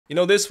You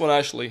know this one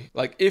actually,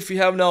 like if you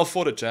have now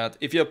fodder chat,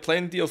 if you have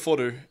plenty of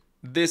fodder,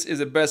 this is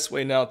the best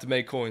way now to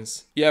make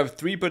coins. You have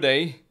 3 per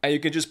day and you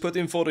can just put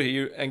in fodder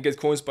here and get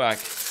coins back.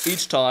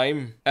 Each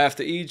time,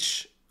 after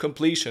each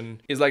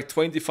completion is like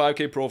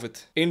 25k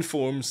profit. In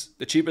forms,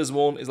 the cheapest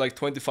one is like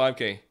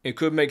 25k. You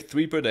could make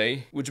 3 per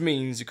day, which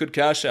means you could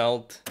cash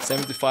out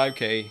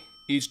 75k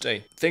each day.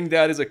 I think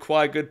that is a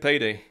quite good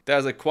payday. That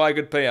is a quite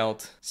good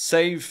payout.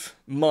 Save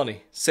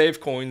money, save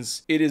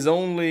coins. It is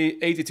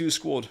only 82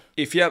 squad.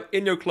 If you have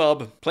in your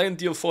club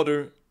plenty of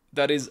fodder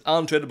that is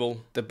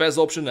untradeable, the best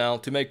option now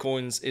to make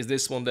coins is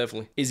this one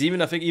definitely. Is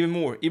even, I think, even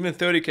more, even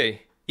 30k.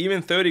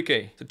 Even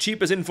 30k. The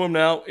cheapest inform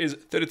now is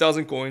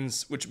 30,000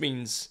 coins, which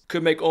means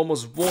could make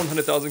almost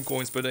 100,000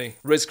 coins per day,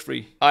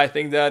 risk-free. I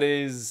think that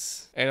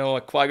is, you know,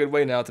 a quite good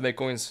way now to make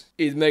coins.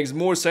 It makes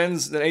more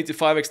sense than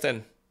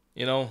 85x10.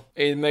 You know,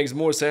 it makes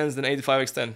more sense than 85x10.